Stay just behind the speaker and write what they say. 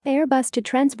Airbus to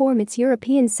transform its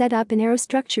European setup in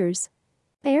aerostructures.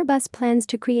 Airbus plans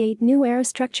to create new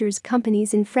aerostructures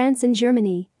companies in France and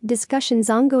Germany. Discussions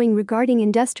ongoing regarding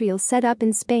industrial setup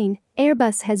in Spain.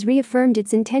 Airbus has reaffirmed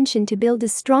its intention to build a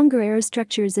stronger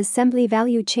aerostructures assembly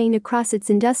value chain across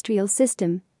its industrial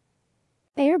system.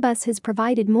 Airbus has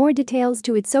provided more details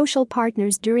to its social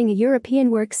partners during a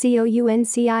European Work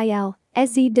Council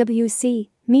 (SEWC)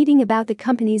 meeting about the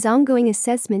company's ongoing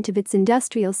assessment of its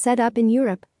industrial setup in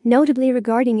Europe, notably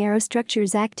regarding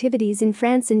aerostructures activities in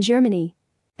France and Germany.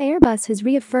 Airbus has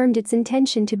reaffirmed its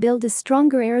intention to build a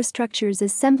stronger aerostructures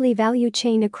assembly value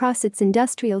chain across its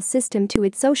industrial system to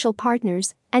its social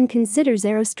partners and considers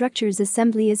aerostructures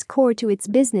assembly as core to its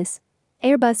business.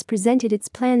 Airbus presented its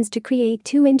plans to create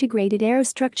two integrated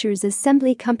aerostructures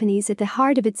assembly companies at the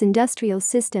heart of its industrial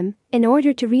system in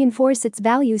order to reinforce its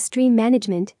value stream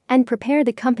management and prepare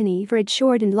the company for its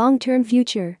short and long-term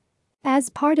future.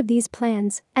 As part of these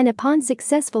plans, and upon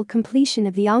successful completion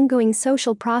of the ongoing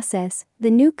social process, the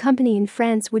new company in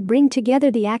France would bring together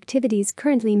the activities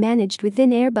currently managed within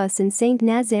Airbus in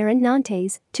Saint-Nazaire and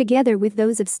Nantes, together with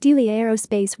those of Stelia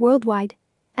Aerospace worldwide.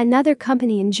 Another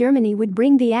company in Germany would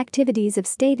bring the activities of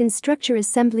State and Structure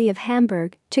Assembly of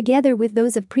Hamburg, together with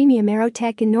those of Premium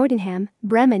Aerotech in Nordenham,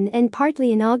 Bremen and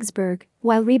partly in Augsburg,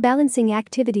 while rebalancing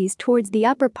activities towards the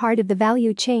upper part of the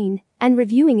value chain and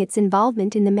reviewing its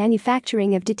involvement in the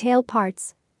manufacturing of detail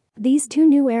parts. These two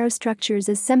new aerostructures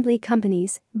assembly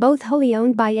companies, both wholly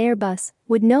owned by Airbus,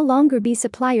 would no longer be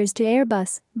suppliers to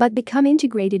Airbus but become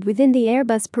integrated within the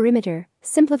Airbus perimeter,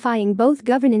 simplifying both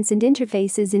governance and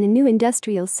interfaces in a new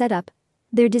industrial setup.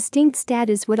 Their distinct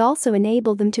status would also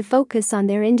enable them to focus on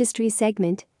their industry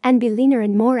segment and be leaner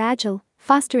and more agile,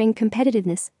 fostering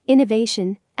competitiveness,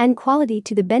 innovation, and quality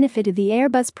to the benefit of the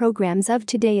Airbus programs of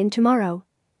today and tomorrow.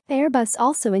 Airbus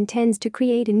also intends to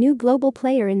create a new global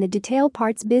player in the detail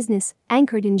parts business,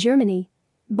 anchored in Germany.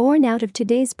 Born out of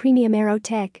today's Premium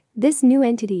Aerotech, this new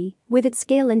entity, with its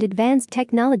scale and advanced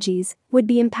technologies, would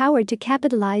be empowered to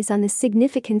capitalize on the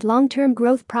significant long-term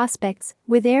growth prospects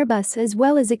with Airbus as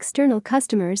well as external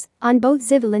customers on both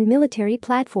civil and military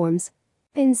platforms.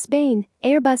 In Spain,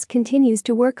 Airbus continues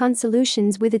to work on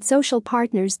solutions with its social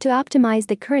partners to optimize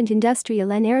the current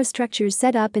industrial and aerostructures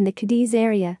setup in the Cadiz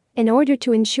area in order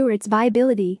to ensure its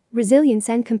viability, resilience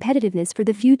and competitiveness for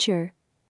the future.